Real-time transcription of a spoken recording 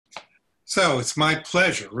So it's my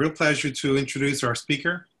pleasure, real pleasure, to introduce our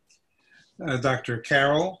speaker, Dr.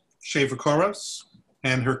 Carole Shaffer-Koros,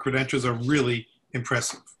 and her credentials are really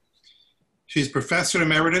impressive. She's Professor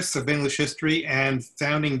Emeritus of English History and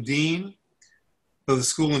founding Dean of the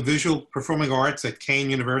School of Visual Performing Arts at Kean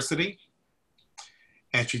University.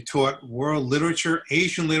 And she taught world literature,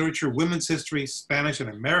 Asian literature, women's history, Spanish and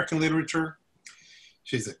American literature.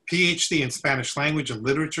 She's a PhD in Spanish language and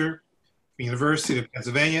literature from the University of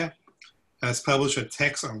Pennsylvania, and has published a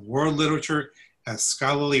text on world literature and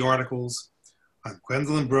scholarly articles on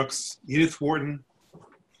Gwendolyn Brooks, Edith Wharton,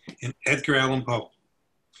 and Edgar Allan Poe.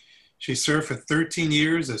 She served for 13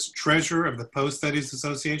 years as treasurer of the Poe Studies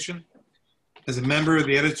Association, as a member of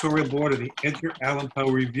the editorial board of the Edgar Allan Poe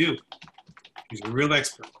Review. She's a real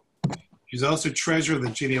expert. She's also treasurer of the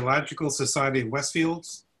Genealogical Society of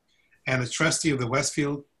Westfields and a trustee of the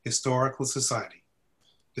Westfield Historical Society.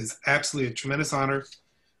 It is absolutely a tremendous honor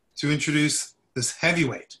to introduce this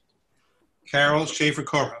heavyweight, Carole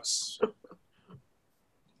Shaffer-Koros.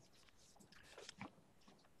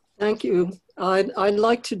 Thank you. I'd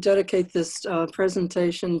like to dedicate this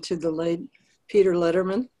presentation to the late Peter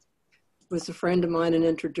Letterman, who was a friend of mine and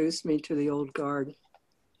introduced me to the old guard.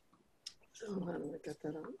 So how do I get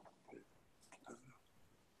that on?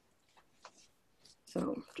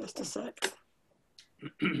 So just a sec.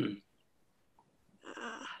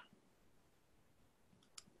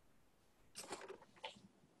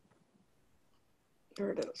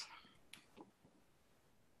 There it is.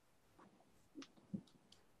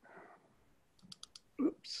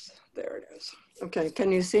 Oops, there it is. Okay,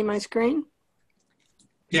 can you see my screen?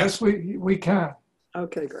 Yes, we can.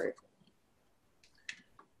 Okay, great.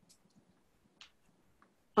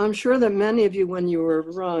 I'm sure that many of you, when you were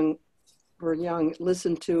young,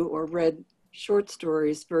 listened to or read short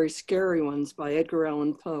stories, very scary ones, by Edgar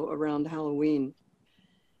Allan Poe around Halloween.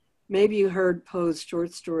 Maybe you heard Poe's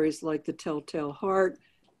short stories like The Telltale Heart,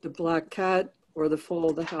 The Black Cat, or The Fall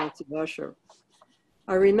of the House of Usher.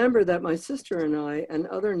 I remember that my sister and I and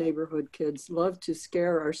other neighborhood kids loved to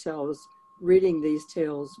scare ourselves reading these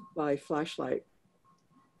tales by flashlight.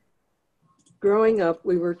 Growing up,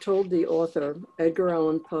 we were told the author, Edgar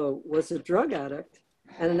Allan Poe, was a drug addict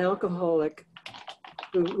and an alcoholic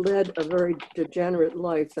who led a very degenerate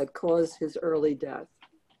life that caused his early death.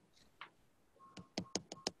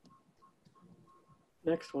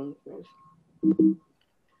 Next one, please.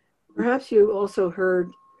 Perhaps you also heard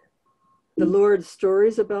the lurid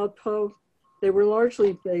stories about Poe. They were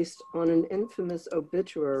largely based on an infamous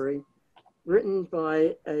obituary written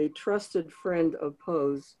by a trusted friend of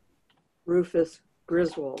Poe's, Rufus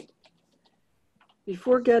Griswold.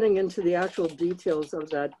 Before getting into the actual details of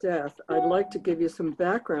that death, I'd like to give you some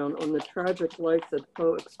background on the tragic life that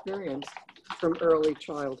Poe experienced from early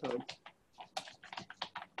childhood.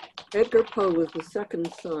 Edgar Poe was the second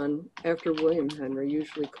son after William Henry,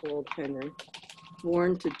 usually called Henry,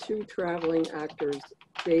 born to two traveling actors,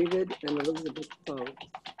 David and Elizabeth Poe.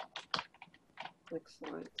 Next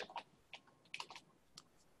slide.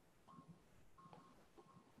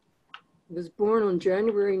 He was born on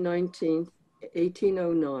January 19th,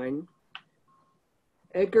 1809.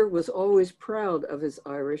 Edgar was always proud of his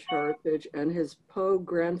Irish heritage and his Poe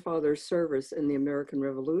grandfather's service in the American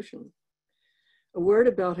Revolution. A word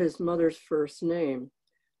about his mother's first name.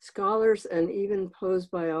 Scholars and even Poe's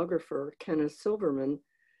biographer, Kenneth Silverman,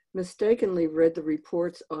 mistakenly read the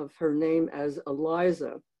reports of her name as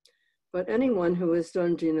Eliza, but anyone who has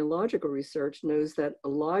done genealogical research knows that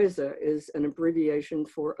Eliza is an abbreviation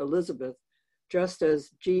for Elizabeth, just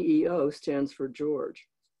as GEO stands for George.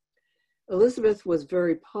 Elizabeth was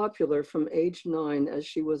very popular from age 9 as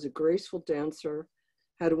she was a graceful dancer,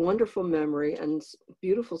 had a wonderful memory, and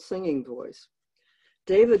beautiful singing voice.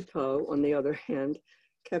 David Poe, on the other hand,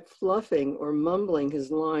 kept fluffing or mumbling his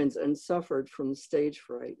lines and suffered from stage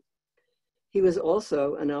fright. He was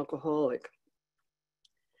also an alcoholic.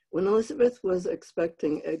 When Elizabeth was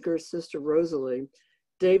expecting Edgar's sister Rosalie,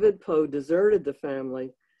 David Poe deserted the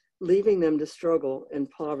family, leaving them to struggle in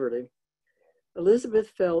poverty. Elizabeth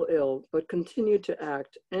fell ill, but continued to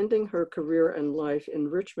act, ending her career and life in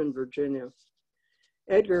Richmond, Virginia.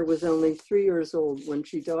 Edgar was only 3 years old when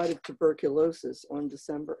she died of tuberculosis on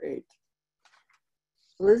December 8th.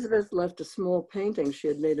 Elizabeth left a small painting she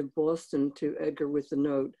had made of Boston to Edgar with the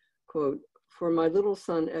note, quote, "For my little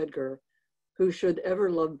son Edgar, who should ever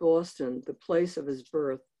love Boston, the place of his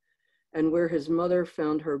birth, and where his mother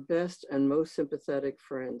found her best and most sympathetic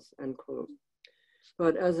friends," end quote.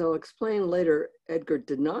 But as I'll explain later, Edgar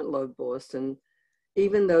did not love Boston,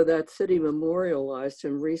 even though that city memorialized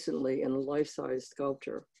him recently in a life-size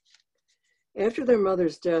sculpture. After their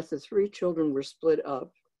mother's death, the three children were split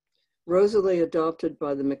up. Rosalie adopted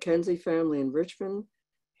by the Mackenzie family in Richmond.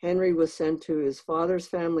 Henry was sent to his father's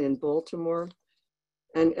family in Baltimore,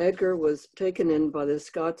 and Edgar was taken in by the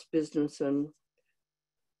Scots businessman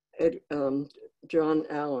John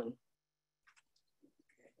Allan.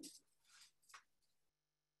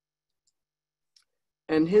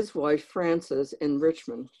 And his wife, Frances, in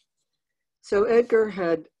Richmond. So Edgar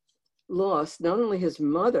had lost not only his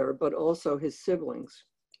mother, but also his siblings.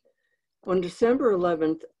 On December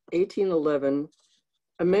 11th, 1811,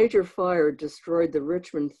 a major fire destroyed the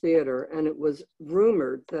Richmond Theater, and it was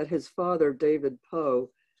rumored that his father, David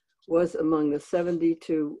Poe, was among the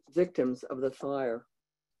 72 victims of the fire.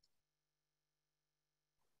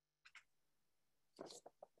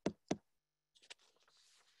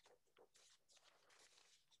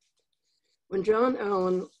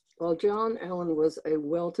 While John Allan was a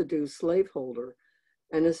well-to-do slaveholder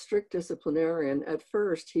and a strict disciplinarian, at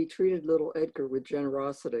first he treated little Edgar with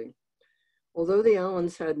generosity. Although the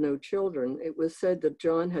Allans had no children, it was said that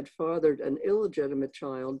John had fathered an illegitimate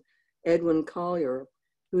child, Edwin Collier,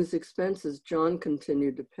 whose expenses John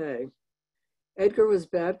continued to pay. Edgar was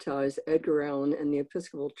baptized Edgar Allan in the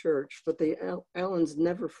Episcopal Church, but the Allans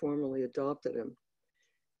never formally adopted him.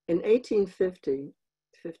 In 1815,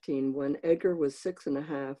 when Edgar was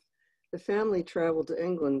 6½, the family traveled to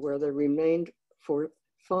England, where they remained for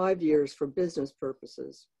 5 years for business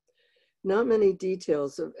purposes. Not many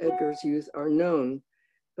details of Edgar's youth are known,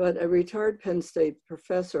 but a retired Penn State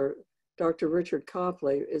professor, Dr. Richard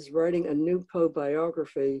Copley, is writing a new Poe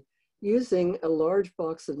biography using a large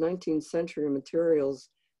box of 19th century materials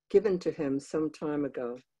given to him some time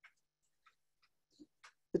ago.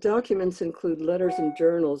 The documents include letters and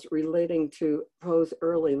journals relating to Poe's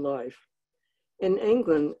early life. In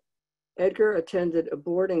England, Edgar attended a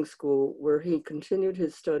boarding school where he continued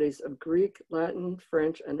his studies of Greek, Latin,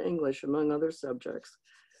 French, and English, among other subjects,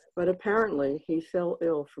 but apparently he fell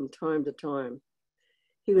ill from time to time.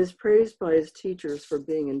 He was praised by his teachers for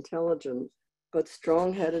being intelligent, but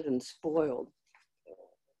strong-headed and spoiled.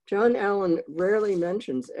 John Allan rarely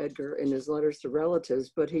mentions Edgar in his letters to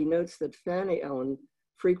relatives, but he notes that Fanny Allan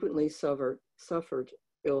frequently suffered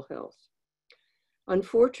ill health.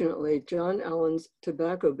 Unfortunately, John Allan's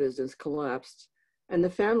tobacco business collapsed, and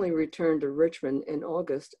the family returned to Richmond in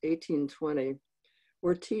August 1820,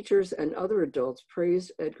 where teachers and other adults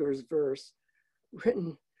praised Edgar's verse,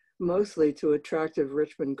 written mostly to attractive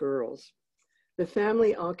Richmond girls. The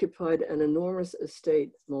family occupied an enormous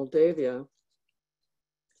estate, Moldavia,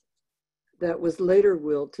 that was later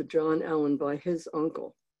willed to John Allan by his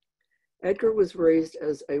uncle. Edgar was raised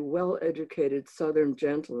as a well-educated Southern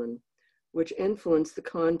gentleman, which influenced the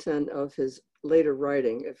content of his later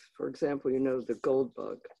writing, if, for example, you know The Gold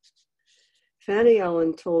Bug. Fanny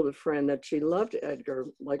Allan told a friend that she loved Edgar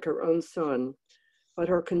like her own son, but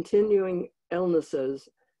her continuing illnesses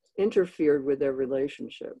interfered with their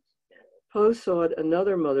relationship. Poe sought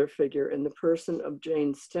another mother figure in the person of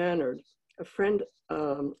Jane Stannard,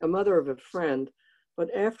 a mother of a friend, but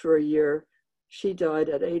after a year, she died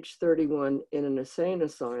at age 31 in an insane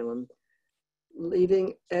asylum,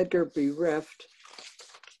 leaving Edgar bereft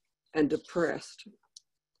and depressed.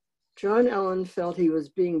 John Allan felt he was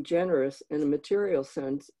being generous in a material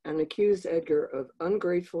sense and accused Edgar of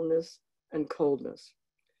ungratefulness and coldness.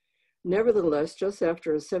 Nevertheless, just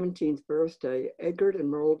after his 17th birthday, Edgar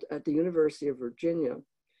enrolled at the University of Virginia,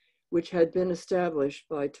 which had been established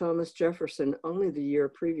by Thomas Jefferson only the year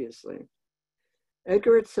previously.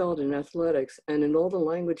 Edgar excelled in athletics and in all the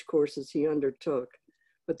language courses he undertook,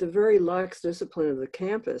 but the very lax discipline of the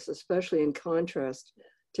campus, especially in contrast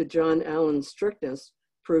to John Allan's strictness,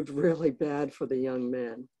 proved really bad for the young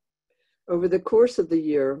man. Over the course of the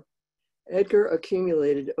year, Edgar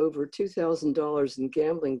accumulated over $2,000 in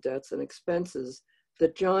gambling debts and expenses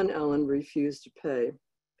that John Allan refused to pay.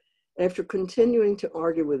 After continuing to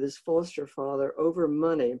argue with his foster father over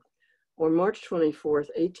money, on March 24,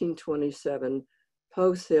 1827,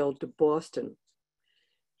 Poe sailed to Boston.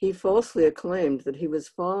 He falsely acclaimed that he was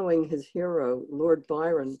following his hero, Lord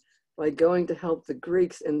Byron, by going to help the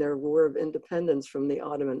Greeks in their war of independence from the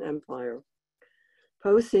Ottoman Empire.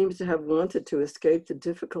 Poe seems to have wanted to escape the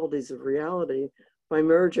difficulties of reality by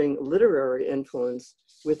merging literary influence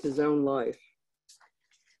with his own life.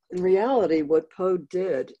 In reality, what Poe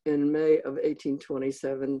did in May of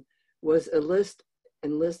 1827 was enlist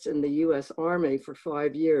in the U.S. Army for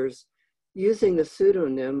 5 years using the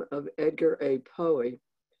pseudonym of Edgar A. Poe,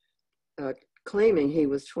 claiming he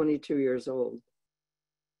was 22 years old.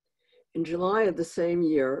 In July of the same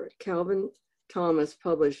year, Calvin Thomas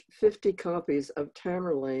published 50 copies of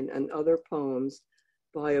Tamerlane and other poems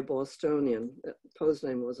by a Bostonian. Poe's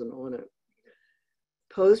name wasn't on it.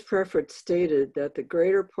 Poe's preface stated that the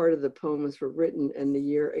greater part of the poems were written in the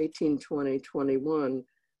year 1820-21,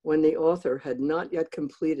 when the author had not yet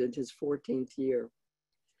completed his 14th year.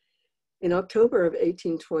 In October of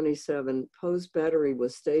 1827, Poe's battery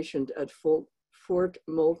was stationed at Fort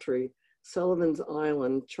Moultrie, Sullivan's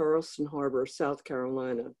Island, Charleston Harbor, South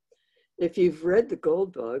Carolina. If you've read The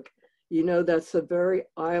Gold Bug, you know that's the very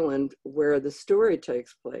island where the story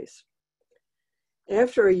takes place.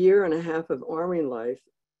 After a year and a half of Army life,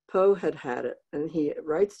 Poe had had it, and he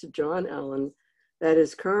writes to John Allan that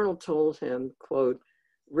his colonel told him, quote,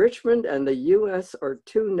 "Richmond and the U.S. are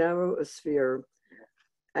too narrow a sphere,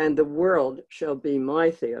 and the world shall be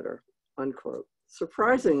my theater," unquote.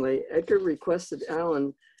 Surprisingly, Edgar requested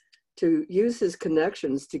Allan to use his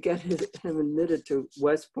connections to get him admitted to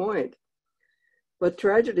West Point. But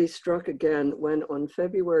tragedy struck again when on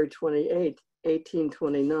February 28,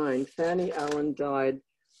 1829, Fanny Allan died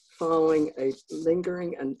following a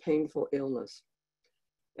lingering and painful illness.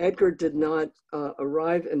 Edgar did not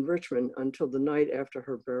arrive in Richmond until the night after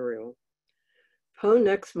her burial. Poe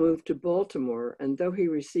next moved to Baltimore, and though he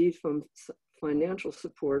received financial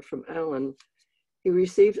support from Allan, he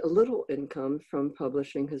received a little income from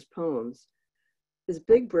publishing his poems. His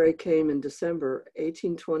big break came in December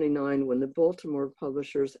 1829 when the Baltimore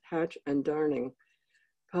publishers Hatch and Darning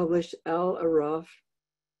published Al Araf,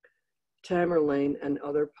 Tamerlane, and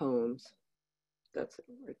Other Poems. That's it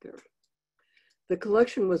right there. The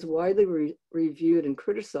collection was widely reviewed and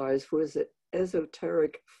criticized for its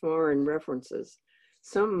esoteric foreign references.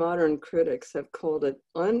 Some modern critics have called it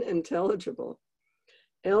unintelligible.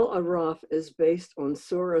 El Araf is based on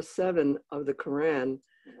Surah 7 of the Quran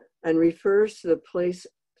and refers to the place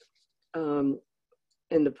in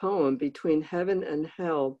the poem between heaven and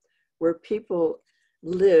hell where people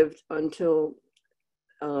lived until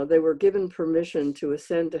they were given permission to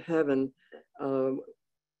ascend to heaven.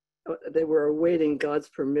 They were awaiting God's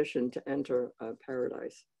permission to enter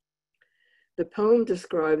paradise. The poem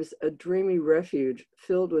describes a dreamy refuge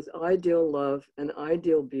filled with ideal love and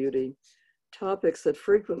ideal beauty, topics that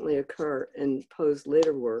frequently occur in Poe's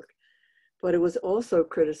later work, but it was also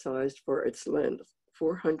criticized for its length,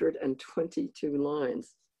 422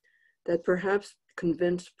 lines, that perhaps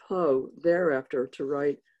convinced Poe thereafter to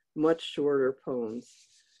write much shorter poems.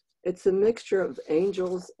 It's a mixture of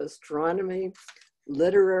angels, astronomy,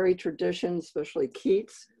 literary tradition, especially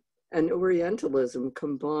Keats, and Orientalism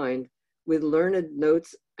combined with learned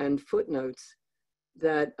notes and footnotes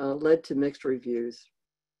that led to mixed reviews.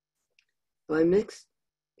 By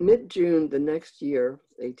mid-June the next year,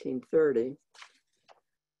 1830,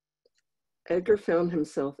 Edgar found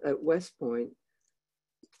himself at West Point,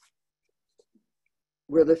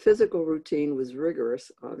 where the physical routine was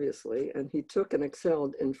rigorous, obviously, and he took and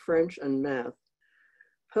excelled in French and math.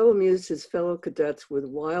 Poe amused his fellow cadets with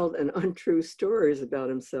wild and untrue stories about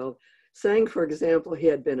himself, saying, for example, he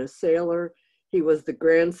had been a sailor, he was the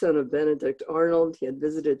grandson of Benedict Arnold, he had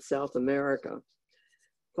visited South America.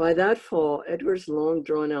 By that fall, Edgar's long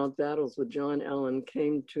drawn-out battles with John Allan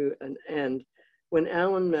came to an end when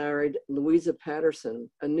Allan married Louisa Patterson,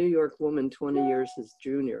 a New York woman 20 years his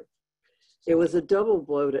junior. It was a double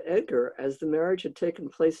blow to Edgar, as the marriage had taken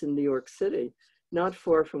place in New York City, not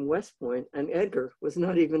far from West Point, and Edgar was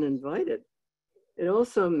not even invited. It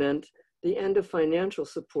also meant the end of financial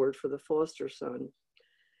support for the foster son.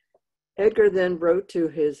 Edgar then wrote to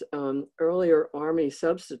his earlier Army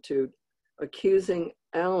substitute, accusing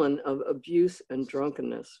Allan of abuse and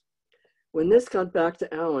drunkenness. When this got back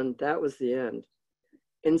to Allan, that was the end.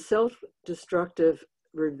 In self-destructive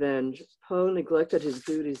revenge, Poe neglected his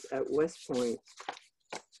duties at West Point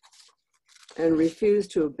and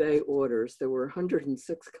refused to obey orders. There were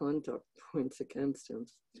 106 conduct points against him.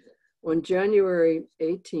 On January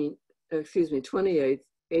 28,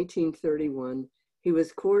 1831, he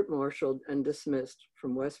was court-martialed and dismissed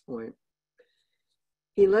from West Point.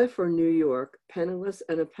 He left for New York, penniless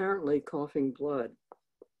and apparently coughing blood.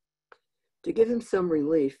 To give him some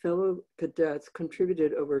relief, fellow cadets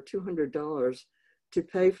contributed over $200 to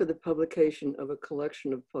pay for the publication of a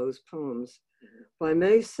collection of Poe's poems. By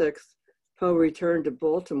May 6th, Poe returned to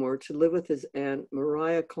Baltimore to live with his aunt,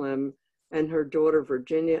 Maria Clem, and her daughter,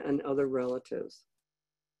 Virginia, and other relatives.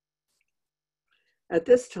 At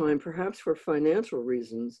this time, perhaps for financial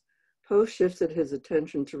reasons, Poe shifted his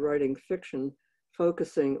attention to writing fiction,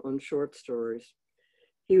 focusing on short stories.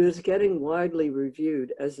 He was getting widely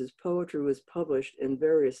reviewed as his poetry was published in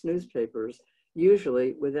various newspapers,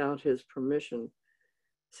 usually without his permission.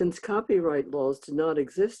 Since copyright laws did not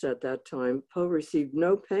exist at that time, Poe received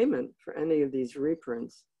no payment for any of these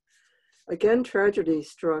reprints. Again, tragedy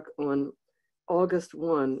struck on August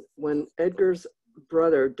 1 when Edgar's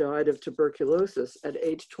brother died of tuberculosis at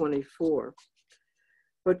age 24.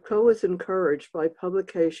 But Poe was encouraged by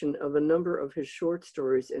publication of a number of his short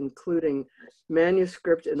stories, including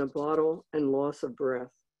Manuscript in a Bottle and Loss of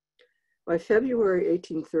Breath. By February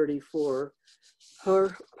 1834,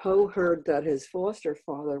 Poe heard that his foster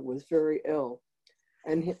father was very ill,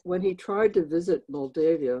 and when he tried to visit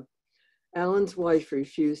Moldavia, Allan's wife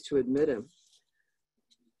refused to admit him.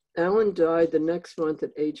 Allan died the next month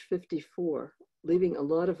at age 54, leaving a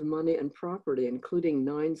lot of money and property, including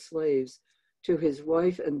 9 slaves, to his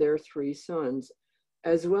wife and their 3 sons,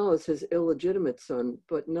 as well as his illegitimate son,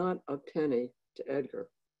 but not a penny to Edgar.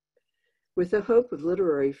 With the hope of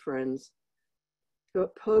literary friends,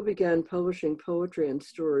 Poe began publishing poetry and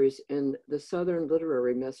stories in the Southern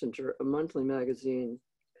Literary Messenger, a monthly magazine.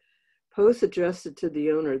 Poe suggested to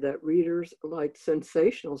the owner that readers liked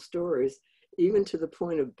sensational stories, even to the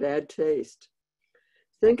point of bad taste.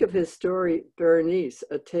 Think of his story, Berenice,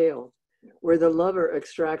 A Tale, where the lover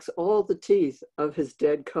extracts all the teeth of his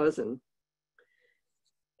dead cousin.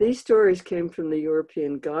 These stories came from the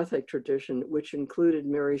European Gothic tradition, which included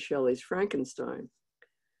Mary Shelley's Frankenstein.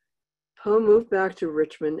 Poe moved back to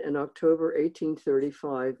Richmond in October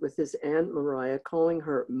 1835 with his Aunt Maria, calling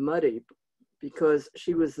her Muddy because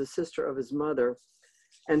she was the sister of his mother,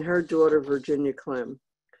 and her daughter Virginia Clem.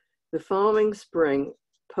 The following spring,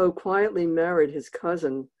 Poe quietly married his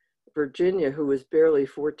cousin Virginia, who was barely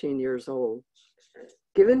 14 years old.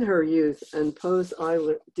 Given her youth and Poe's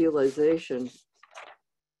idealization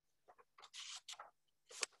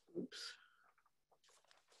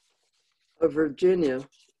of Virginia,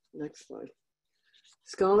 next slide,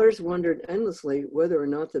 scholars wondered endlessly whether or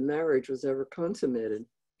not the marriage was ever consummated.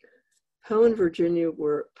 Poe and Virginia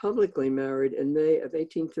were publicly married in May of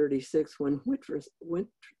 1836 when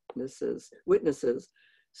witnesses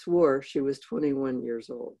swore she was 21 years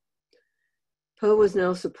old. Poe was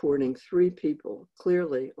now supporting 3 people,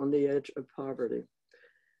 clearly on the edge of poverty.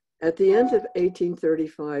 At the end of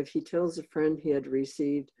 1835, he tells a friend he had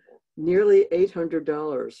received nearly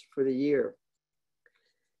 $800 for the year.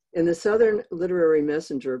 In the Southern Literary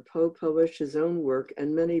Messenger, Poe published his own work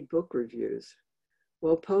and many book reviews.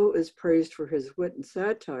 While Poe is praised for his wit and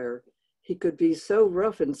satire, he could be so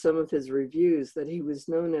rough in some of his reviews that he was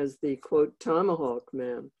known as the, quote, tomahawk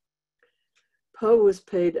man. Poe was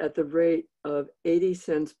paid at the rate of 80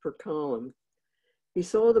 cents per column. He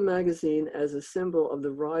saw the magazine as a symbol of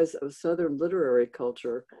the rise of Southern literary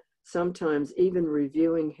culture, sometimes even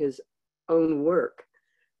reviewing his own work,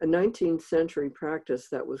 a 19th century practice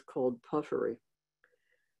that was called puffery.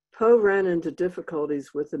 Poe ran into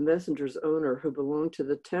difficulties with the Messenger's owner, who belonged to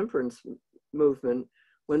the temperance movement,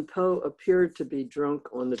 when Poe appeared to be drunk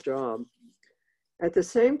on the job. At the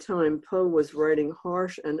same time, Poe was writing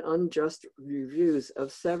harsh and unjust reviews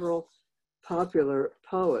of several popular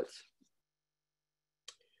poets.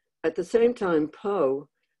 At the same time, Poe,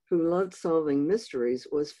 who loved solving mysteries,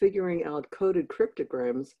 was figuring out coded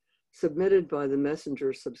cryptograms submitted by the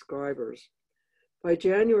Messenger's subscribers. By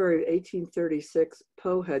January 1836,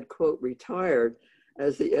 Poe had, quote, retired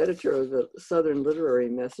as the editor of the Southern Literary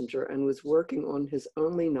Messenger and was working on his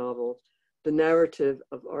only novel, The Narrative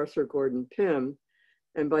of Arthur Gordon Pym,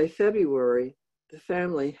 and by February, the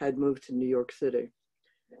family had moved to New York City.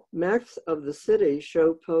 Maps of the city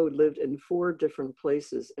show Poe lived in 4 different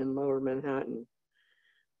places in Lower Manhattan.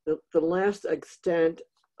 The last extant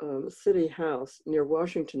city house near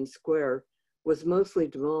Washington Square was mostly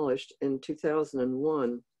demolished in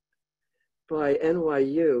 2001 by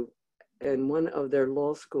NYU in one of their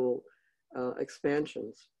law school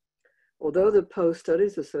expansions. Although the Poe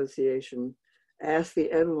Studies Association asked the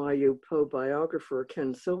NYU Poe biographer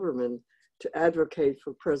Ken Silverman to advocate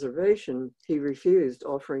for preservation, he refused,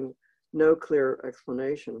 offering no clear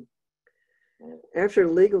explanation. After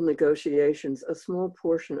legal negotiations, a small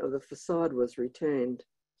portion of the facade was retained.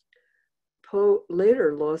 Poe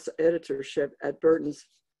later lost editorship at Burton's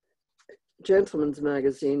Gentleman's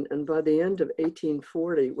Magazine, and by the end of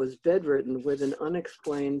 1840 was bedridden with an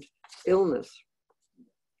unexplained illness.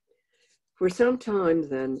 For some time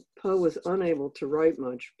then, Poe was unable to write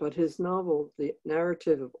much, but his novel, The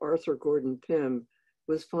Narrative of Arthur Gordon Pym,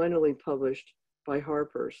 was finally published by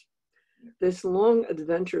Harper's. This long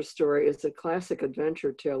adventure story is a classic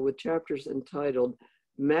adventure tale with chapters entitled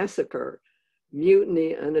Massacre,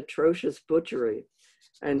 Mutiny and Atrocious Butchery,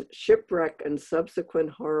 and Shipwreck and Subsequent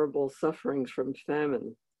Horrible Sufferings from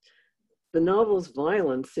Famine. The novel's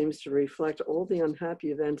violence seems to reflect all the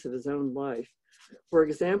unhappy events of his own life. For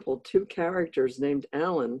example, 2 characters named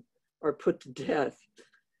Allan are put to death.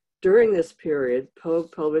 During this period, Poe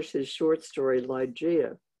published his short story,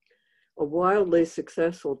 Ligeia. a wildly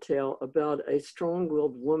successful tale about a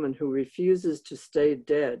strong-willed woman who refuses to stay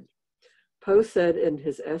dead. Poe said in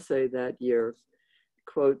his essay that year,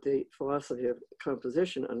 quote, The Philosophy of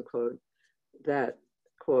Composition, unquote, that,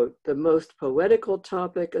 quote, the most poetical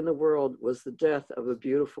topic in the world was the death of a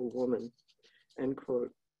beautiful woman, end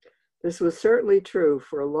quote. This was certainly true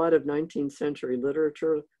for a lot of 19th century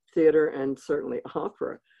literature, theater, and certainly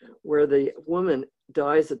opera, where the woman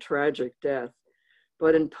dies a tragic death.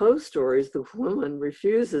 But in Poe's stories, the woman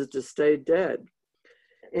refuses to stay dead.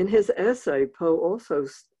 In his essay, Poe also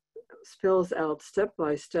spells out step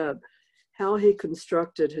by step how he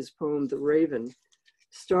constructed his poem, The Raven,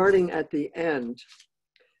 starting at the end.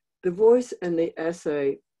 The voice in the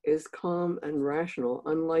essay is calm and rational,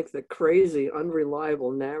 unlike the crazy,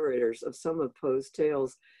 unreliable narrators of some of Poe's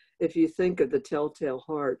tales, if you think of The Telltale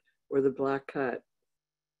Heart or The Black Cat.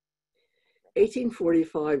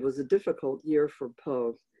 1845 was a difficult year for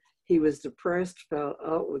Poe. He was depressed, fell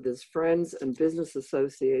out with his friends and business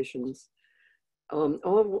associations,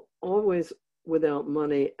 always without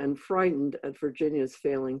money and frightened at Virginia's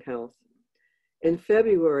failing health. In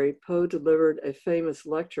February, Poe delivered a famous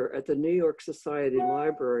lecture at the New York Society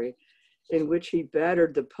Library in which he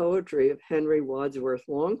battered the poetry of Henry Wadsworth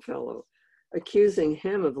Longfellow, accusing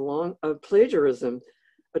him of plagiarism,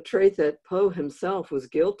 a trait that Poe himself was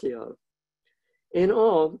guilty of. In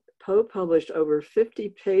all, Poe published over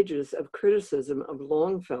 50 pages of criticism of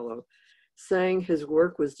Longfellow, saying his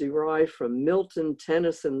work was derived from Milton,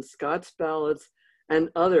 Tennyson, Scott's ballads, and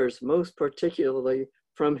others, most particularly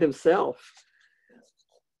from himself.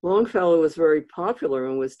 Longfellow was very popular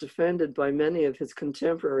and was defended by many of his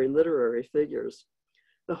contemporary literary figures.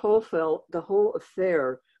 The whole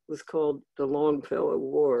affair was called the Longfellow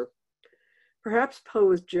War. Perhaps Poe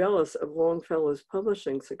was jealous of Longfellow's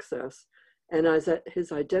publishing success and as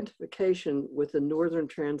his identification with the Northern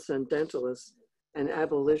Transcendentalists and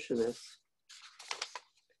abolitionists.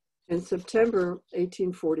 In September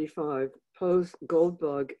 1845, Poe's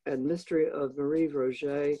Goldbug and Mystery of Marie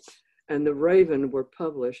Roget and The Raven were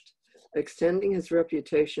published, extending his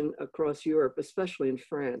reputation across Europe, especially in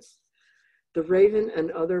France. The Raven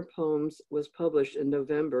and Other Poems was published in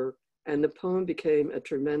November, and the poem became a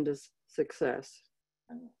tremendous success.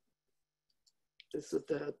 This is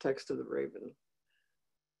the text of The Raven.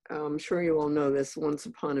 I'm sure you all know this, Once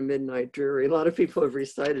Upon a Midnight Dreary. A lot of people have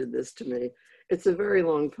recited this to me. It's a very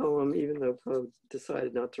long poem, even though Poe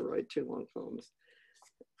decided not to write too long poems,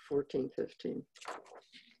 14, 15.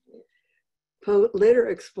 Poe later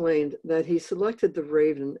explained that he selected The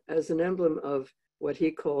Raven as an emblem of what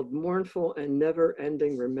he called mournful and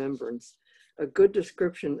never-ending remembrance, a good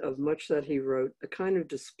description of much that he wrote, a kind of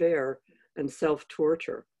despair and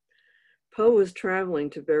self-torture. Poe was traveling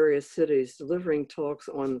to various cities, delivering talks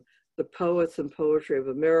on the poets and poetry of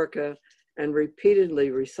America, and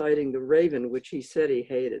repeatedly reciting The Raven, which he said he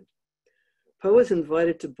hated. Poe was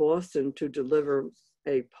invited to Boston to deliver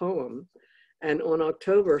a poem, and on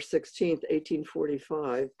October 16,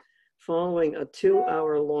 1845, following a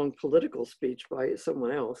 2-hour-long political speech by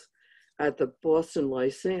someone else at the Boston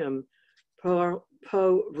Lyceum,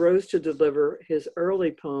 Poe rose to deliver his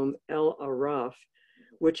early poem, El Araf,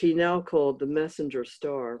 which he now called The Messenger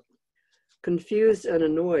Star. Confused and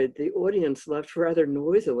annoyed, the audience left rather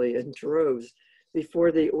noisily in droves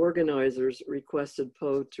before the organizers requested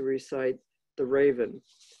Poe to recite The Raven.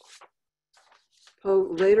 Poe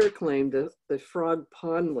later claimed that the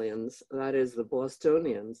Frogpondlians, that is the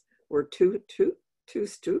Bostonians, were too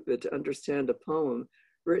stupid to understand a poem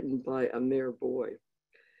written by a mere boy.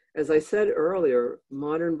 As I said earlier,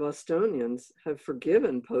 modern Bostonians have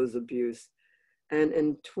forgiven Poe's abuse and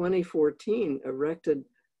in 2014 erected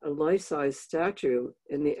a life-size statue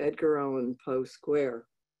in the Edgar Allan Poe Square,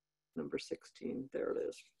 number 16, there it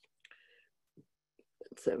is,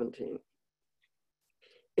 17.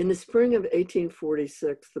 In the spring of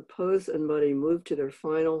 1846, the Poes and Muddy moved to their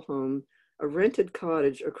final home, a rented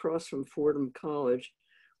cottage across from Fordham College,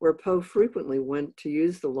 where Poe frequently went to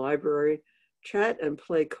use the library, chat and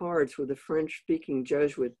play cards with the French-speaking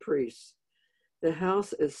Jesuit priests. The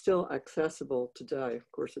house is still accessible today.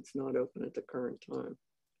 Of course, it's not open at the current time.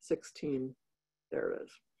 16, there it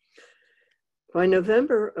is. By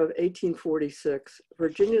November of 1846,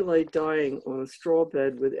 Virginia lay dying on a straw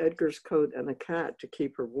bed with Edgar's coat and a cat to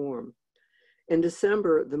keep her warm. In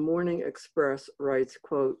December, the Morning Express writes,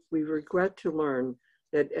 quote, "We regret to learn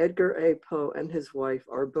that Edgar A. Poe and his wife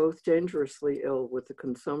are both dangerously ill with the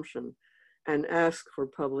consumption and ask for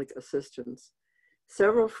public assistance.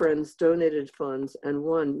 Several friends donated funds, and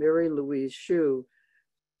one, Mary Louise Shue,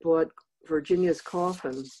 bought Virginia's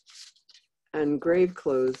coffin and grave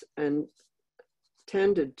clothes and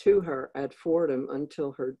tended to her at Fordham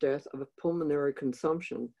until her death of pulmonary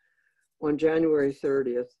consumption on January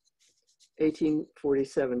 30th,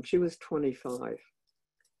 1847. She was 25.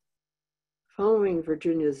 Following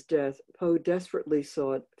Virginia's death, Poe desperately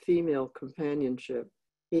sought female companionship.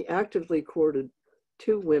 He actively courted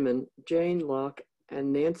two women, Jane Locke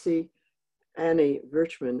and Annie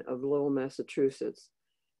Richmond of Lowell, Massachusetts.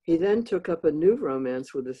 He then took up a new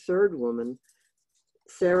romance with a third woman,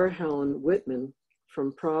 Sarah Helen Whitman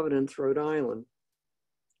from Providence, Rhode Island.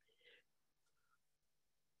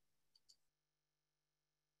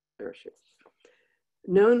 There she is.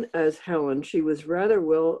 Known as Helen, she was a rather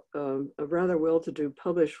well-to-do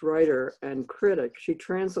published writer and critic. She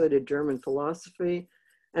translated German philosophy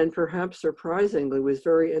and, perhaps surprisingly, was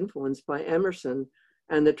very influenced by Emerson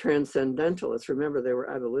and the Transcendentalists. Remember, they were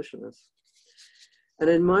abolitionists. An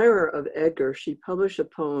admirer of Edgar, she published a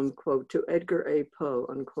poem, quote, to Edgar A. Poe,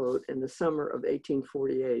 unquote, in the summer of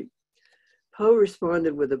 1848. Poe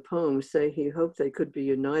responded with a poem saying he hoped they could be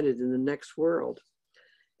united in the next world.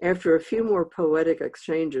 After a few more poetic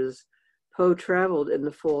exchanges, Poe traveled in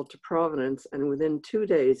the fall to Providence, and within 2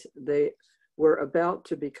 days, they were about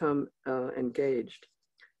to become engaged.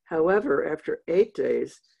 However, after 8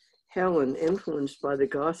 days, Helen, influenced by the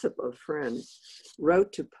gossip of friends,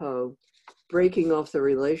 wrote to Poe, breaking off the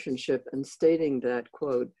relationship and stating that,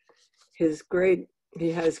 quote, he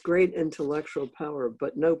has great intellectual power,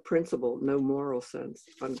 but no principle, no moral sense,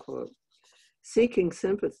 unquote. Seeking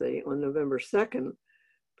sympathy, on November 2nd,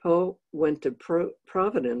 Poe went to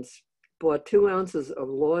Providence, bought 2 ounces of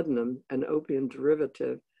laudanum, an opium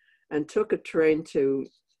derivative, and took a train to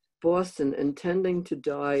Boston, intending to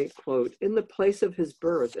die, quote, in the place of his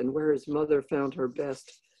birth and where his mother found her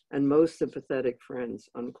best and most sympathetic friends,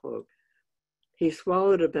 unquote. He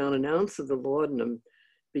swallowed about 1 ounce of the laudanum,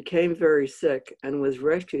 became very sick, and was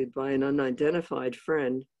rescued by an unidentified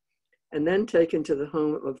friend, and then taken to the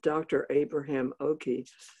home of Dr. Abraham Oakey,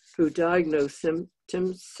 who diagnosed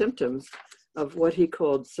symptoms of what he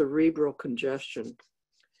called cerebral congestion.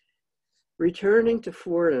 Returning to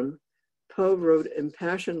Fordham, Poe wrote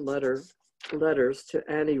impassioned letters to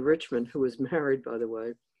Annie Richmond, who was married, by the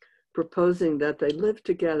way, proposing that they live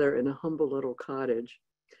together in a humble little cottage.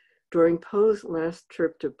 During Poe's last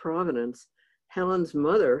trip to Providence, Helen's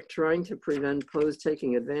mother, trying to prevent Poe's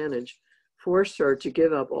taking advantage, forced her to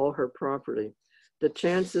give up all her property. The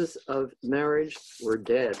chances of marriage were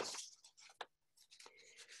dead.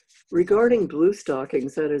 Regarding blue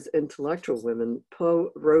stockings, that is, intellectual women,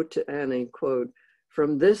 Poe wrote to Annie, quote,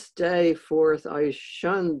 from this day forth I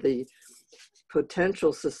shun the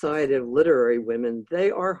potential society of literary women. They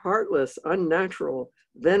are heartless, unnatural,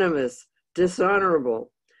 venomous,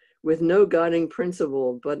 dishonorable, with no guiding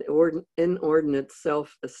principle but inordinate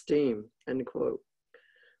self-esteem, end quote.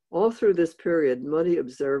 All through this period, Mudie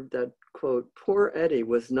observed that, quote, poor Eddie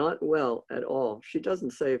was not well at all. She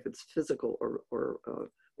doesn't say if it's physical or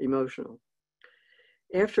emotional.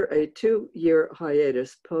 After a 2-year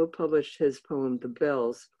hiatus, Poe published his poem, The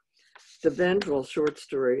Bells, the Vendrell short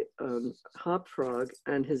story, Hop Frog,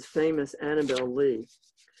 and his famous Annabel Lee.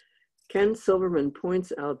 Ken Silverman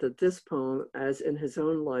points out that this poem, as in his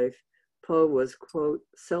own life, Poe was, quote,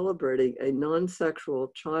 celebrating a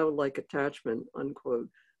non-sexual childlike attachment, unquote,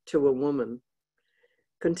 to a woman.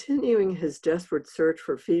 Continuing his desperate search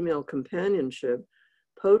for female companionship,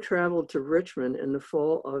 Poe traveled to Richmond in the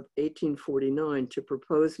fall of 1849 to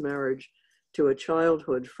propose marriage to a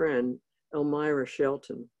childhood friend, Elmira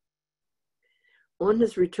Shelton. On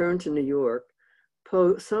his return to New York,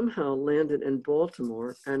 Poe somehow landed in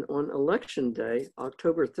Baltimore, and on Election Day,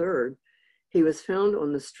 October 3rd, he was found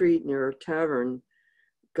on the street near a tavern,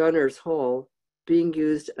 Gunner's Hall, being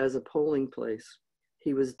used as a polling place.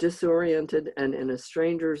 He was disoriented and in a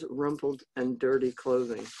stranger's rumpled and dirty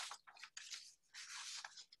clothing.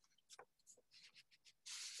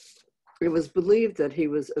 It was believed that he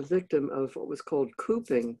was a victim of what was called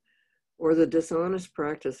cooping, or the dishonest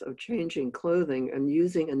practice of changing clothing and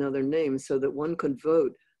using another name so that one could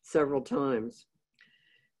vote several times.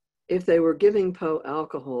 If they were giving Poe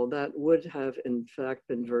alcohol, that would have in fact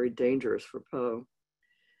been very dangerous for Poe.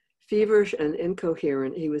 Feverish and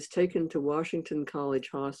incoherent, he was taken to Washington College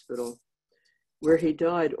Hospital, where he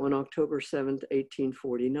died on October 7th,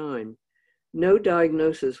 1849. No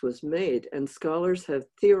diagnosis was made, and scholars have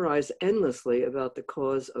theorized endlessly about the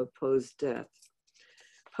cause of Poe's death.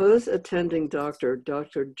 Poe's attending doctor,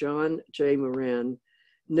 Dr. John J. Moran,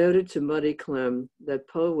 noted to Mudie Clem that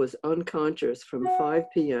Poe was unconscious from 5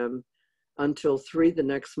 p.m. until 3 the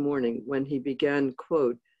next morning, when he began,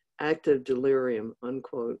 quote, active delirium,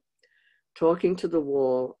 unquote, talking to the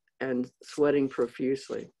wall and sweating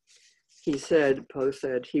profusely. he said, Poe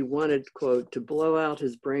said, he wanted, quote, to blow out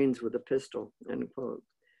his brains with a pistol, end quote.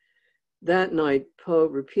 That night, Poe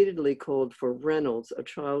repeatedly called for Reynolds, a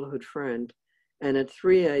childhood friend, and at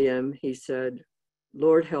 3 a.m. he said,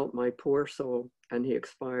 "Lord help my poor soul," and he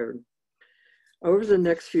expired. Over the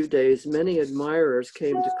next few days, many admirers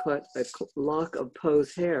came to cut a lock of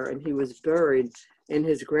Poe's hair, and he was buried in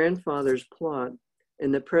his grandfather's plot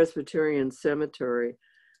in the Presbyterian Cemetery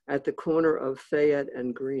at the corner of Fayette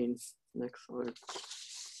and Green. Next slide.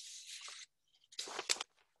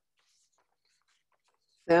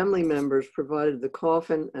 Family members provided the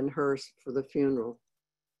coffin and hearse for the funeral.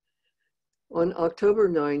 On October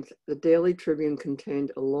 9th, the Daily Tribune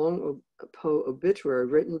contained a long Poe obituary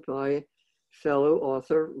written by fellow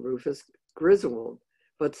author Rufus Griswold,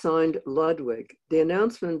 but signed Ludwig. The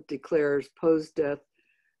announcement declares Poe's death,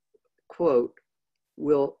 quote,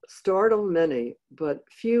 "will startle many, but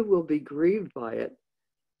few will be grieved by it.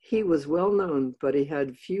 He was well known, but he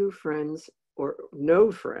had few friends or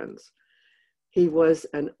no friends. He was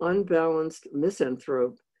an unbalanced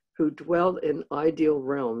misanthrope who dwelt in ideal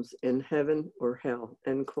realms in heaven or hell,"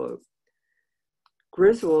 end quote.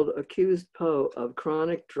 Griswold accused Poe of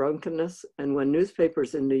chronic drunkenness, and when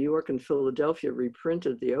newspapers in New York and Philadelphia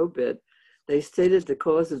reprinted the obit, they stated the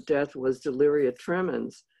cause of death was deliria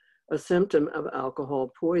tremens, a symptom of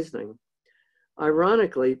alcohol poisoning.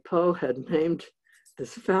 Ironically, Poe had named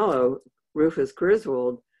this fellow, Rufus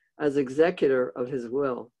Griswold, as executor of his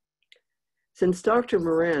will. Since Dr.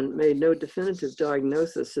 Moran made no definitive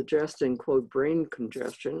diagnosis suggesting, quote, brain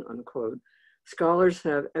congestion, unquote, scholars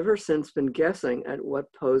have ever since been guessing at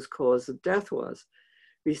what Poe's cause of death was.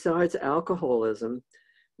 Besides alcoholism,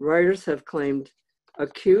 writers have claimed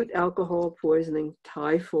acute alcohol poisoning,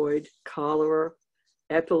 typhoid, cholera,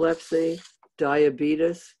 epilepsy,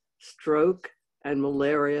 diabetes, stroke, and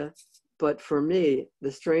malaria. But for me,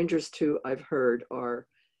 the strangest two I've heard are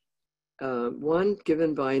one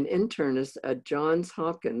given by an internist at Johns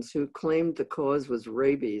Hopkins who claimed the cause was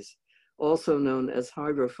rabies, also known as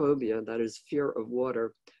hydrophobia, that is fear of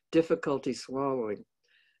water, difficulty swallowing.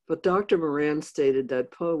 But Dr. Moran stated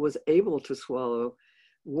that Poe was able to swallow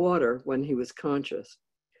water when he was conscious.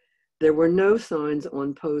 There were no signs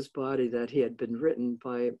on Poe's body that he had been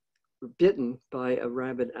bitten by a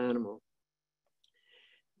rabid animal.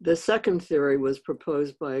 The second theory was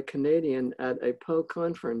proposed by a Canadian at a Poe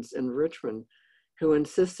conference in Richmond, who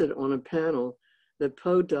insisted on a panel that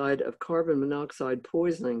Poe died of carbon monoxide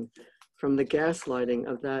poisoning from the gaslighting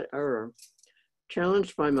of that era.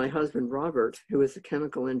 Challenged by my husband, Robert, who is a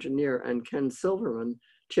chemical engineer, and Ken Silverman,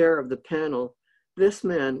 chair of the panel, this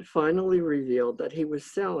man finally revealed that he was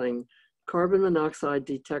selling carbon monoxide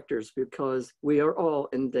detectors because we are all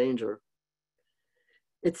in danger.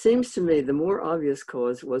 It seems to me the more obvious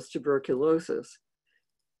cause was tuberculosis.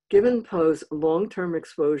 Given Poe's long-term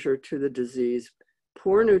exposure to the disease,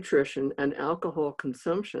 poor nutrition and alcohol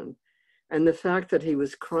consumption, and the fact that he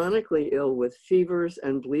was chronically ill with fevers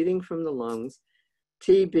and bleeding from the lungs,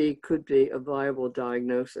 TB could be a viable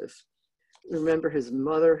diagnosis. Remember, his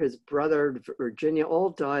mother, his brother, Virginia,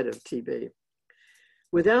 all died of TB.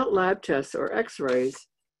 Without lab tests or x-rays,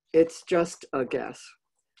 it's just a guess.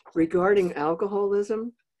 Regarding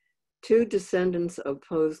alcoholism, two descendants of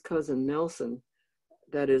Poe's cousin Nelson,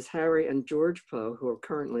 that is Harry and George Poe, who are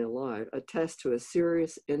currently alive, attest to a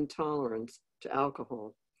serious intolerance to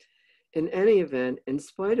alcohol. In any event, in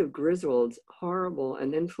spite of Griswold's horrible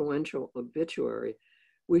and influential obituary,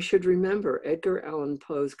 we should remember Edgar Allan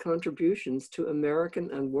Poe's contributions to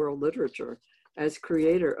American and world literature as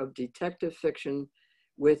creator of detective fiction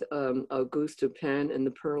with Auguste Dupin in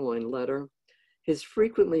The Purloined Letter, his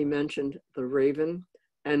frequently mentioned The Raven,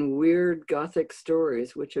 and weird Gothic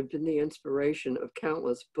stories, which have been the inspiration of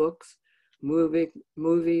countless books,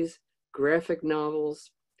 movies, graphic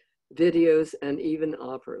novels, videos, and even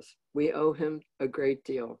operas. We owe him a great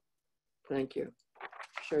deal. Thank you.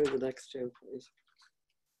 Show the next two, please.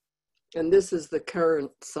 And this is the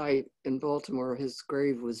current site in Baltimore. His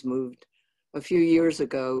grave was moved a few years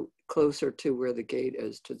ago, closer to where the gate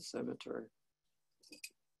is to the cemetery.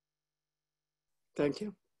 Thank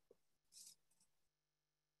you.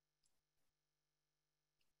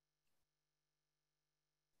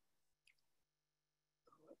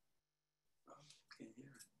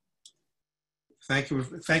 Thank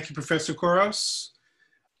you, Professor Koros.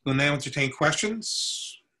 We'll now entertain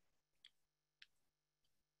questions.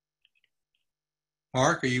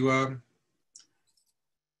 Mark, are you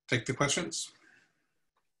take the questions?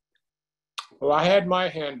 Well, I had my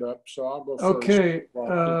hand up, so I'll go first. Okay,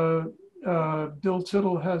 Bill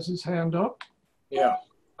Tittle has his hand up. Yeah.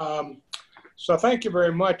 So thank you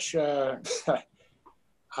very much.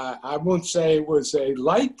 I won't say it was a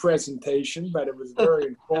light presentation, but it was a very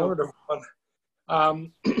informative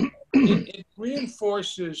one. It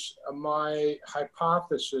reinforces my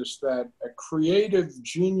hypothesis that a creative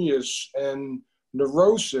genius and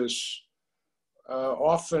neurosis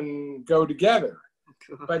often go together.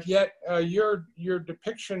 But yet, your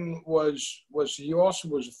depiction was he also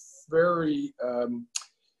was very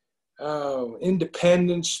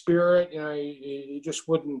independent spirit. You know, he just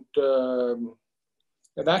wouldn't.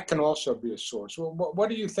 That can also be a source. Well, what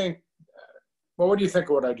do you think? Well, what do you think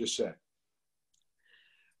of what I just said?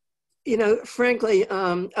 You know, frankly,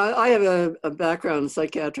 I have a background in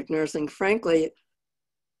psychiatric nursing. Frankly,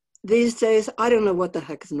 these days, I don't know what the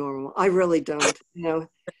heck is normal. I really don't. You know,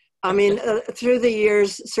 I mean, through the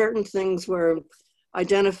years, certain things were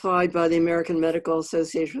identified by the American Medical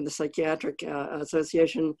Association, the Psychiatric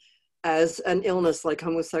Association, as an illness like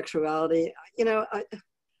homosexuality. You know,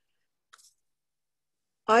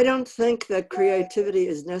 I don't think that creativity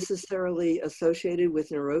is necessarily associated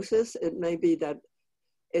with neurosis. It may be that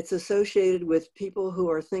it's associated with people who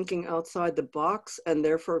are thinking outside the box and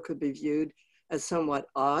therefore could be viewed as somewhat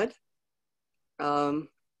odd. But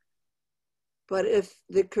if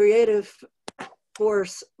the creative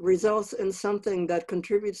force results in something that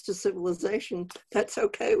contributes to civilization, that's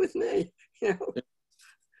okay with me. You know?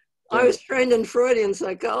 I was trained in Freudian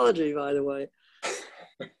psychology, by the way.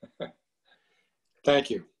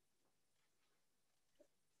 Thank you.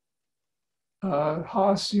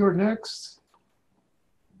 Haas, you're next.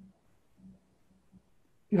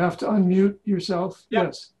 You have to unmute yourself. Yep.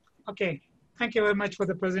 Yes. Okay. Thank you very much for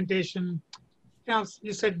the presentation. Now,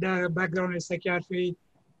 you said background is psychiatry.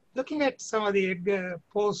 Looking at some of the Edgar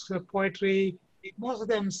Poe's poetry, most of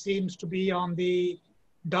them seems to be on the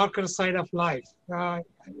darker side of life.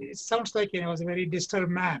 It sounds like he was a very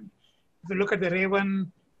disturbed man. If you look at The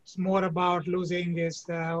Raven, it's more about losing his,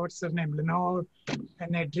 what's her name, Lenore,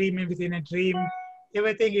 and a dream within a dream.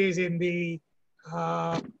 Everything is in the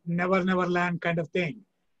never, never land kind of thing.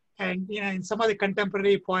 And you know, in some of the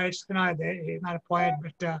contemporary poets, you know, he's not a poet,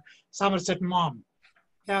 but Somerset Maugham,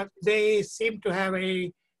 they seem to have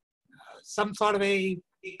some sort of a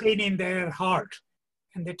pain in their heart,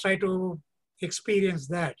 and they try to experience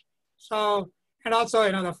that. So, and also,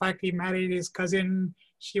 you know, the fact he married his cousin,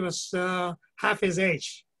 she was half his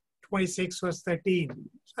age, 26 was 13.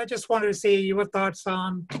 So I just wanted to see your thoughts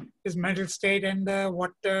on his mental state and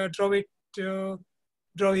what drove him to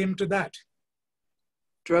that.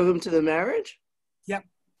 Drove him to the marriage? Yep.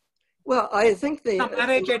 Well, I think the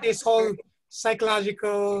marriage and his whole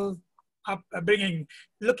psychological upbringing,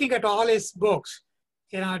 looking at all his books,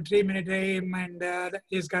 you know, Dream in a Dream, and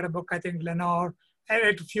he's got a book, I think, Lenore. I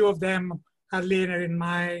read a few of them earlier in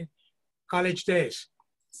my college days.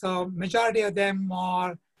 So majority of them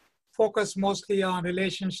are focused mostly on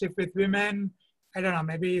relationship with women. I don't know,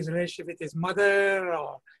 maybe his relationship with his mother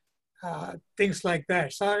or things like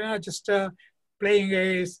that. So, you know, just playing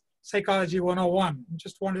a psychology 101.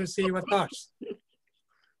 Just wanted to see your thoughts.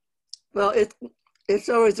 Well, it's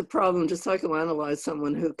always a problem to psychoanalyze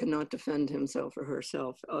someone who cannot defend himself or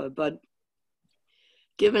herself. But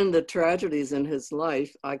given the tragedies in his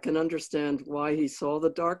life, I can understand why he saw the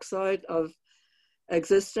dark side of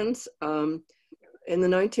existence. In the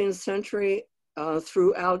 19th century,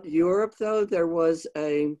 throughout Europe, though, there was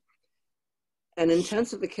an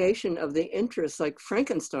intensification of the interests, like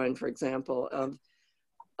Frankenstein, for example,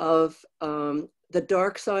 of the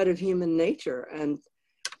dark side of human nature. And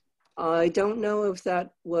I don't know if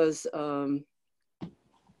that was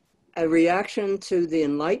a reaction to the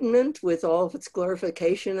Enlightenment with all of its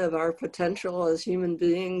glorification of our potential as human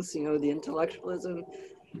beings, you know, the intellectualism.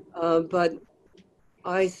 But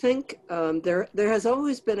I think there has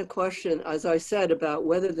always been a question, as I said, about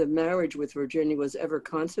whether the marriage with Virginia was ever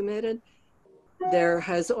consummated. There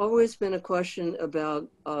has always been a question about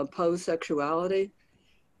Poe's sexuality.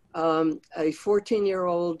 A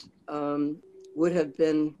 14-year-old would have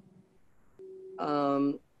been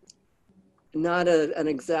not an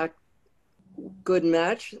exact good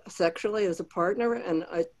match sexually as a partner, and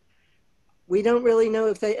we don't really know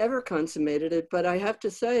if they ever consummated it. But I have to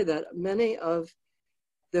say that many of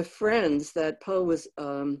the friends that Poe was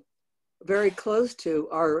very close to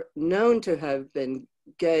are known to have been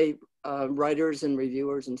gay writers and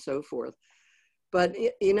reviewers and so forth. But,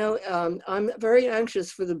 you know, I'm very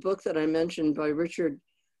anxious for the book that I mentioned by Richard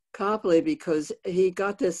Copley, because he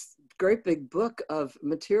got this great big book of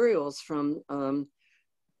materials from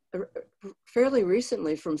fairly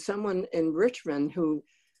recently from someone in Richmond who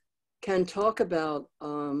can talk about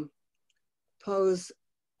Poe's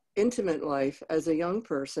intimate life as a young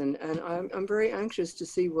person. And I'm very anxious to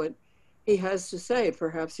see what he has to say.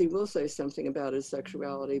 Perhaps he will say something about his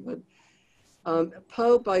sexuality, but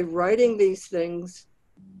Poe, by writing these things,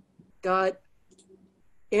 got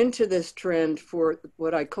into this trend for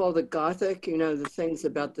what I call the Gothic, you know, the things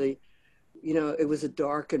about the, you know, it was a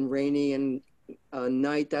dark and rainy and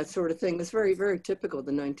night, that sort of thing. It's very, very typical of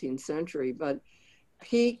the 19th century, but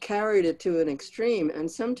he carried it to an extreme, and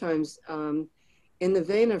sometimes in the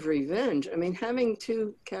vein of revenge. I mean, having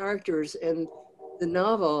two characters in the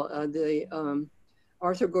novel, the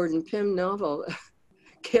Arthur Gordon Pym novel,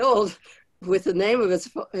 killed with the name of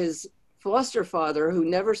his foster father, who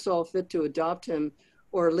never saw fit to adopt him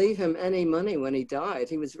or leave him any money when he died.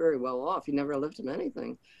 He was very well off. He never left him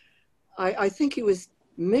anything. I think he was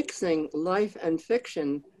mixing life and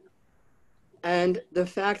fiction, and the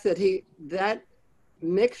fact that that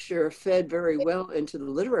mixture fed very well into the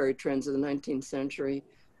literary trends of the 19th century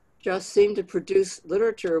just seemed to produce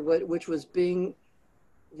literature which was being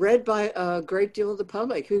read by a great deal of the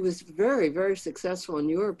public, who was very, very successful in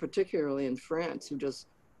Europe, particularly in France, who just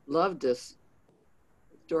loved this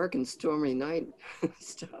dark and stormy night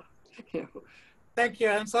stuff. You know. Thank you.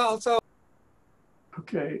 And so also,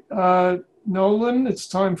 Okay, Nolan, it's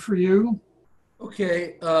time for you.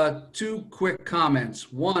 Okay, two quick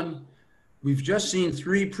comments. One, we've just seen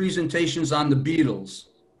 3 presentations on the Beatles.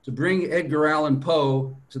 To bring Edgar Allan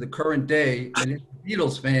Poe to the current day, and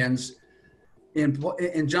Beatles fans,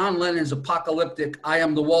 in John Lennon's apocalyptic "I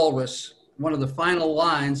Am the Walrus," one of the final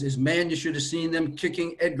lines is, "Man, you should have seen them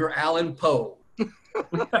kicking Edgar Allan Poe."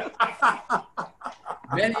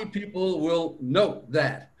 Many people will note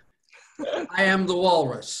that. I am the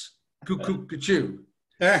walrus. Cuckoo, cuckoo.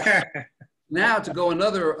 Now to go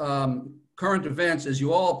another current events, as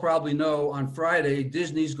you all probably know, on Friday,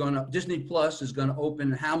 Disney Plus is gonna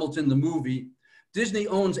open Hamilton the movie. Disney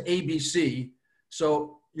owns ABC,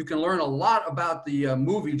 so you can learn a lot about the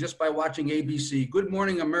movie just by watching ABC. Good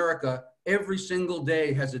Morning America, every single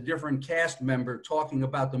day has a different cast member talking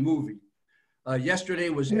about the movie. Yesterday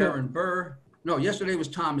was Aaron Burr. No, yesterday was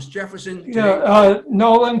Thomas Jefferson. Yeah,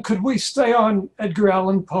 Nolan, could we stay on Edgar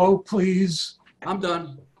Allan Poe, please? I'm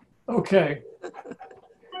done. Okay.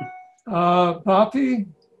 Bapi,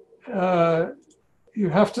 you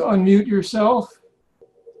have to unmute yourself.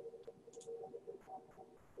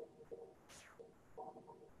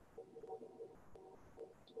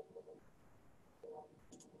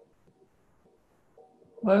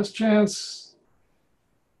 Last chance.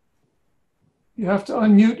 You have to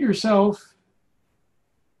unmute yourself.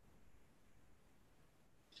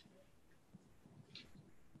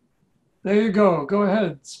 There you go. Go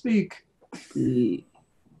ahead, speak.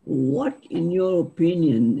 What, in your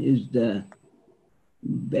opinion, is the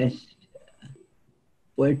best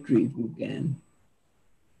poetry, if you can?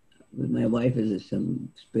 My wife has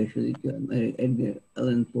some specialty on Edgar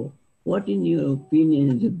Allan Poe. What, in your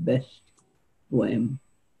opinion, is the best poem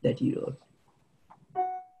that he wrote?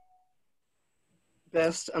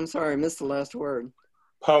 Best, I'm sorry, I missed the last word.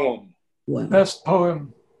 Poem. Best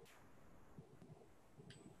poem.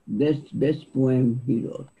 Best poem he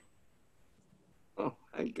wrote. Oh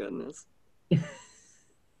my goodness.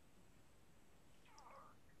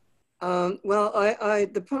 Well,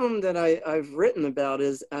 the poem that I've written about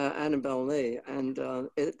is Annabel Lee, and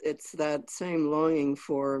it's that same longing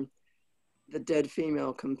for the dead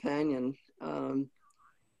female companion.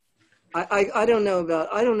 I don't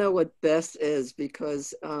know what best is,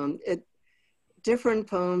 because different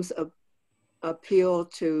poems appeal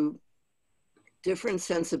to different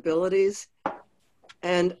sensibilities.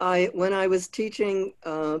 And when I was teaching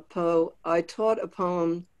Poe, I taught a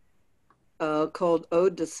poem called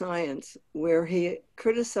Ode to Science, where he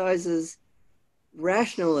criticizes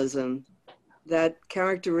rationalism, that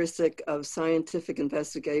characteristic of scientific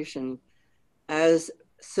investigation, as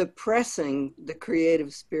suppressing the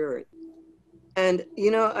creative spirit. And, you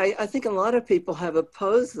know, I think a lot of people have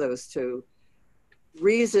opposed those two,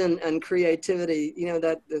 reason and creativity, you know,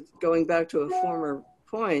 that going back to a former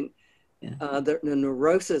point, the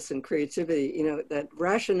neurosis and creativity, you know, that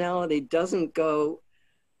rationality doesn't go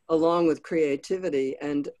along with creativity.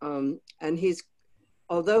 And he's,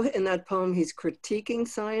 although in that poem he's critiquing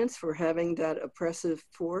science for having that oppressive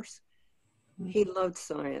force, he loved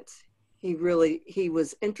science. He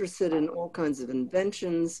was interested in all kinds of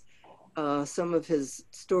inventions. Some of his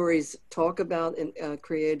stories talk about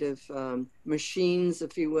creative machines,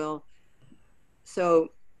 if you will. So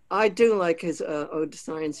I do like his Ode to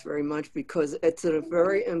Science very much, because it's a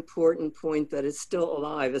very important point that is still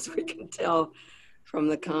alive, as we can tell from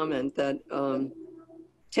the comment, that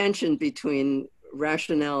tension between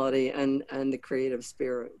rationality and the creative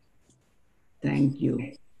spirit. Thank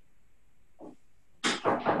you.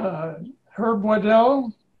 Herb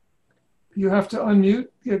Waddell, you have to unmute.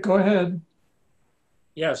 Yeah, go ahead.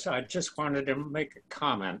 Yes, I just wanted to make a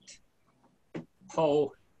comment.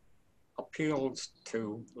 Poe appeals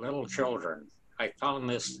to little children. I found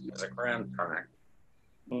this as a grandparent.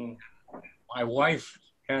 My wife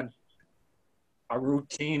had a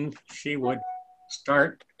routine. She would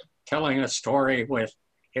start telling a story with,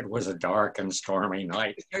 "It was a dark and stormy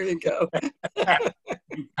night." There you go.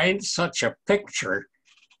 You paint such a picture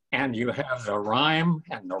and you have the rhyme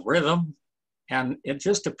and the rhythm, and it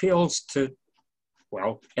just appeals to,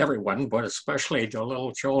 well, everyone, but especially to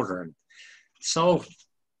little children. So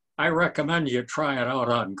I recommend you try it out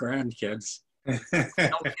on grandkids.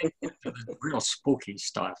 Don't get into the real spooky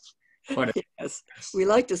stuff. But Yes, we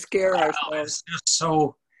like to scare ourselves. it's just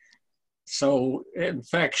so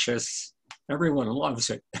infectious. Everyone loves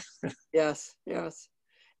it. Yes, yes.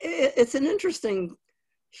 It's an interesting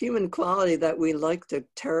human quality that we like to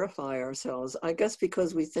terrify ourselves. I guess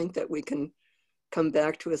because we think that we can come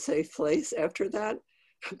back to a safe place after that.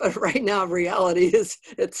 But right now, reality is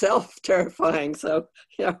itself terrifying. So,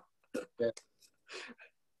 yeah.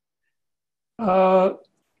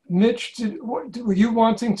 Mitch, were you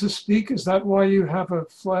wanting to speak? Is that why you have a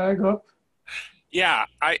flag up? Yeah,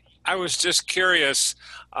 I was just curious.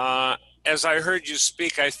 As I heard you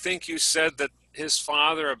speak, I think you said that his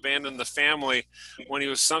father abandoned the family when he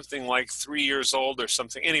was something like 3 years old or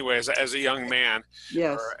something. Anyway, as a young man,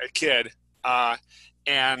 Yes. or a kid.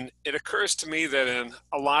 And it occurs to me that in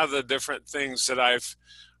a lot of the different things that I've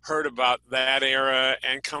heard about that era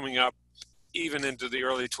and coming up even into the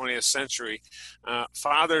early 20th century,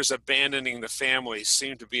 fathers abandoning the family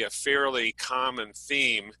seemed to be a fairly common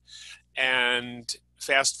theme. And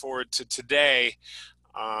fast forward to today,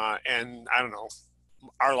 and I don't know,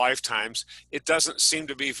 our lifetimes, it doesn't seem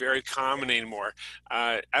to be very common anymore.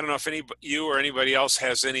 I don't know if you or anybody else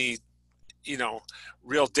has any,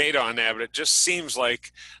 real data on that, but it just seems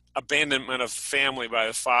like abandonment of family by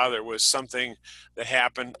the father was something that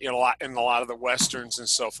happened in a lot of the Westerns and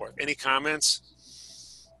so forth. Any comments?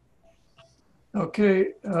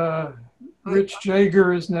 Okay, Rich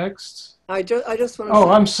Jager is next. I just want to Oh, say,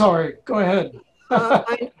 I'm sorry. Go ahead.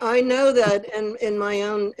 I know that in my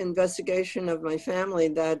own investigation of my family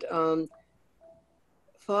that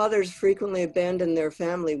fathers frequently abandoned their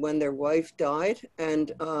family when their wife died,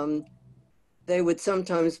 and they would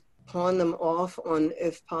sometimes pawn them off on,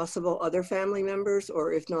 if possible, other family members,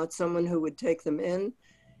 or if not, someone who would take them in,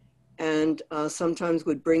 and sometimes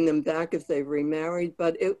would bring them back if they remarried.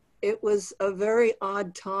 But it was a very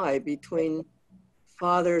odd tie between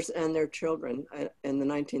fathers and their children in the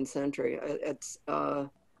 19th century. It's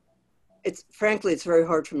frankly, it's very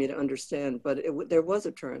hard for me to understand, but there was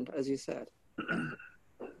a trend, as you said.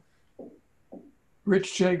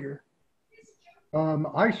 Rich Jager.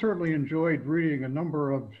 I certainly enjoyed reading a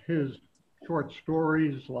number of his short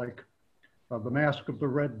stories, like The Mask of the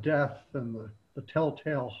Red Death and The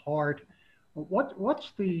Telltale Heart.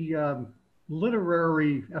 What's the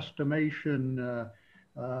literary estimation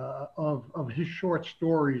of his short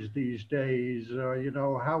stories these days?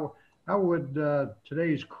 How would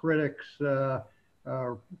today's critics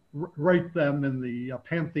rate them in the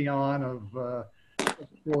pantheon of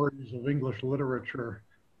stories of English literature?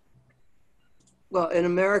 Well, in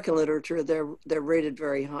American literature, they're rated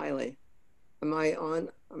very highly. Am I on?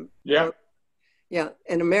 Yeah. Yeah,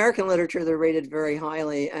 in American literature, they're rated very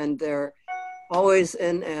highly, and they're always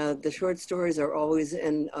in, the short stories are always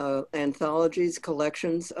in anthologies,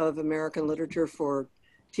 collections of American literature for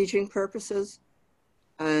teaching purposes.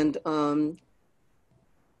 And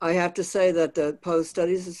I have to say that the Poe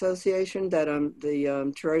Studies Association that I'm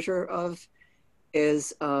the treasurer of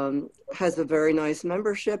has a very nice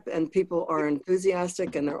membership, and people are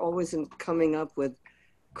enthusiastic, and they're always coming up with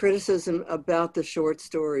criticism about the short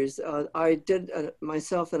stories. I did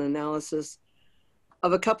myself an analysis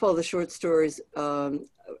of a couple of the short stories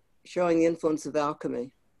showing the influence of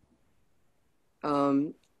alchemy.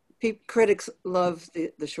 Critics love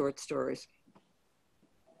the short stories.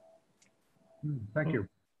 Thank you.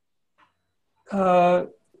 I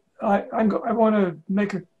want to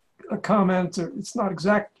make a comment. It's not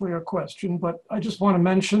exactly a question, but I just want to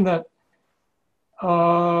mention that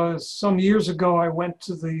some years ago, I went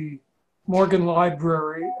to the Morgan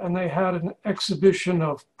Library and they had an exhibition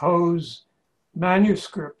of Poe's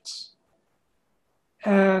manuscripts.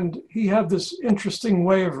 And he had this interesting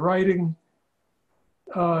way of writing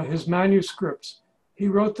his manuscripts. He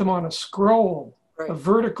wrote them on a scroll, Right. a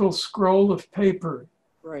vertical scroll of paper,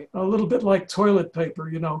 Right. a little bit like toilet paper,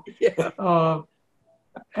 Yeah.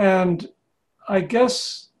 And I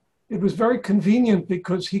guess it was very convenient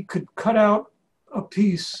because he could cut out a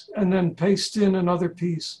piece and then paste in another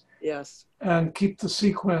piece Yes, and keep the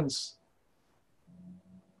sequence.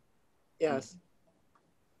 yes.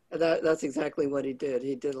 That's exactly what he did.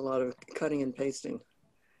 He did a lot of cutting and pasting.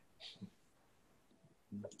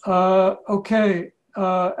 Okay,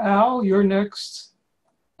 Al, you're next.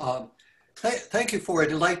 Thank you for a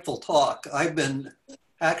delightful talk. I've been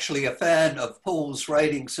actually a fan of Poe's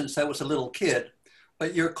writing since I was a little kid,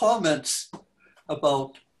 but your comments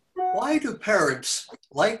about why do parents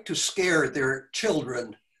like to scare their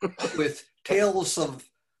children with tales of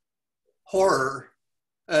horror,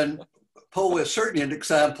 and Poe is certainly an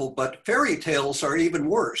example, but fairy tales are even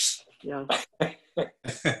worse. Yeah.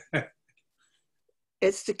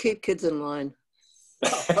 It's to keep kids in line.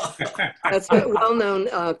 That's a well-known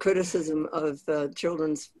criticism of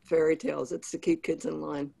children's fairy tales. It's to keep kids in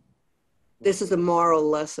line. This is a moral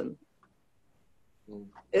lesson.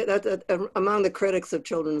 Among the critics of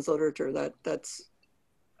children's literature, that's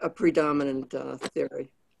a predominant theory.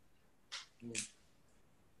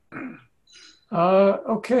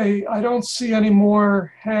 Okay, I don't see any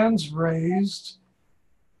more hands raised.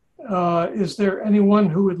 Is there anyone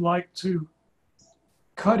who would like to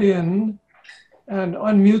cut in and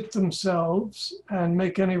unmute themselves and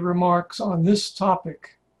make any remarks on this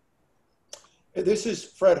topic? This is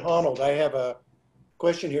Fred Honnold. I have a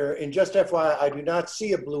question here. And just FYI, I do not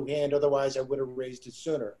see a blue hand, otherwise I would have raised it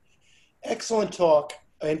sooner. Excellent talk.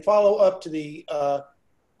 And follow up to the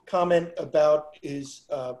comment about his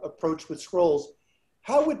approach with scrolls.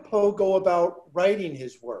 How would Poe go about writing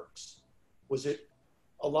his works? Was it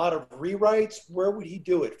a lot of rewrites? Where would he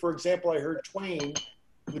do it? For example, I heard Twain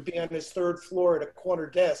would be on his third floor at a corner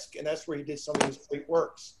desk, and that's where he did some of his great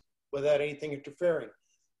works without anything interfering.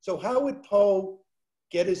 So how would Poe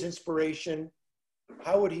get his inspiration?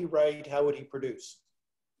 How would he write? How would he produce?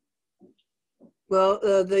 Well,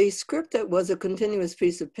 the script that was a continuous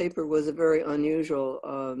piece of paper was a very unusual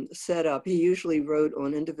setup. He usually wrote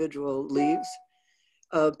on individual leaves.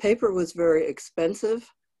 Paper was very expensive,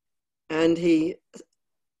 and he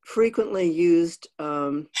frequently used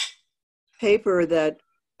paper that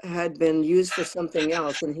had been used for something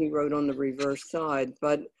else, and he wrote on the reverse side.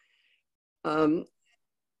 But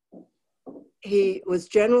he was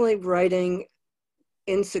generally writing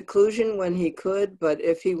in seclusion when he could, but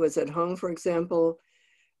if he was at home, for example,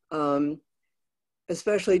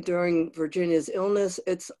 especially during Virginia's illness,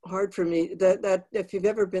 it's hard for me that if you've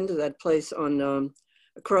ever been to that place on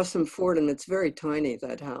across from Fordham, it's very tiny,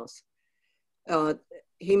 that house.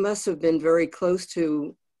 He must have been very close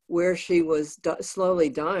to where she was slowly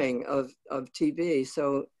dying of TB.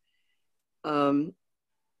 So no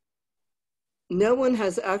one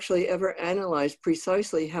has actually ever analyzed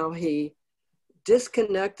precisely how he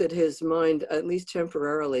disconnected his mind, at least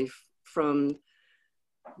temporarily, from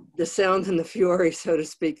the sound and the fury, so to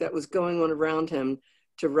speak, that was going on around him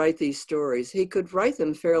to write these stories. He could write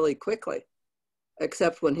them fairly quickly,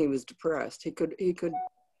 except when he was depressed. He could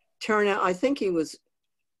turn out, I think he was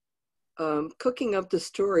cooking up the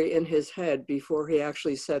story in his head before he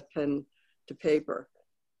actually set pen to paper.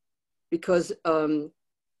 Because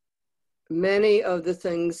many of the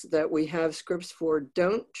things that we have scripts for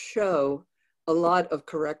don't show a lot of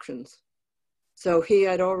corrections. So he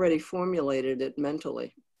had already formulated it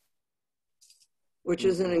mentally, which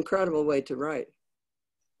is an incredible way to write.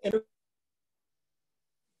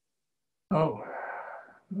 Oh,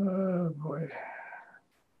 boy.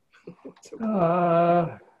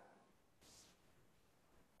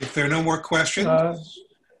 If there are no more questions.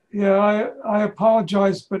 Yeah, I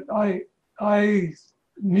apologize, but I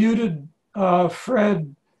muted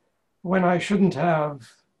Fred when I shouldn't have.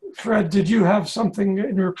 Fred, did you have something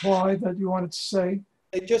in reply that you wanted to say?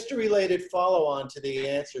 Just a related follow-on to the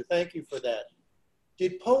answer. Thank you for that.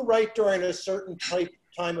 Did Poe write during a certain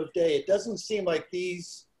time of day? It doesn't seem like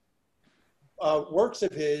these works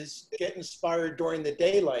of his get inspired during the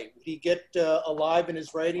daylight. Would he get alive in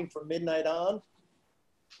his writing from midnight on?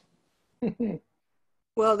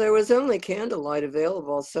 Well, there was only candlelight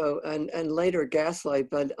available, so and later gaslight,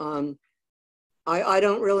 but I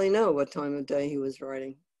don't really know what time of day he was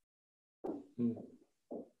writing.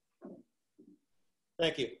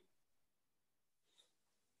 Thank you.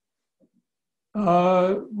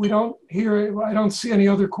 We don't hear, I don't see any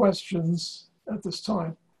other questions at this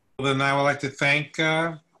time. Well, then I would like to thank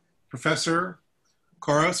Professor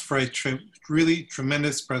Koros for a really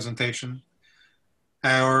tremendous presentation.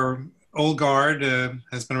 Our old guard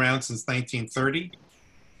has been around since 1930,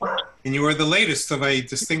 and you are the latest of a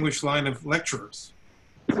distinguished line of lecturers.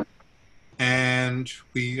 And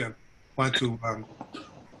we want to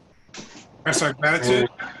express our gratitude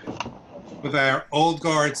with our old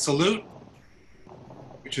guard salute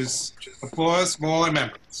which is applause from all our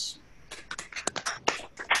members.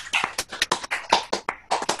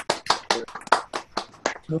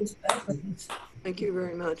 Thank you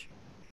very much.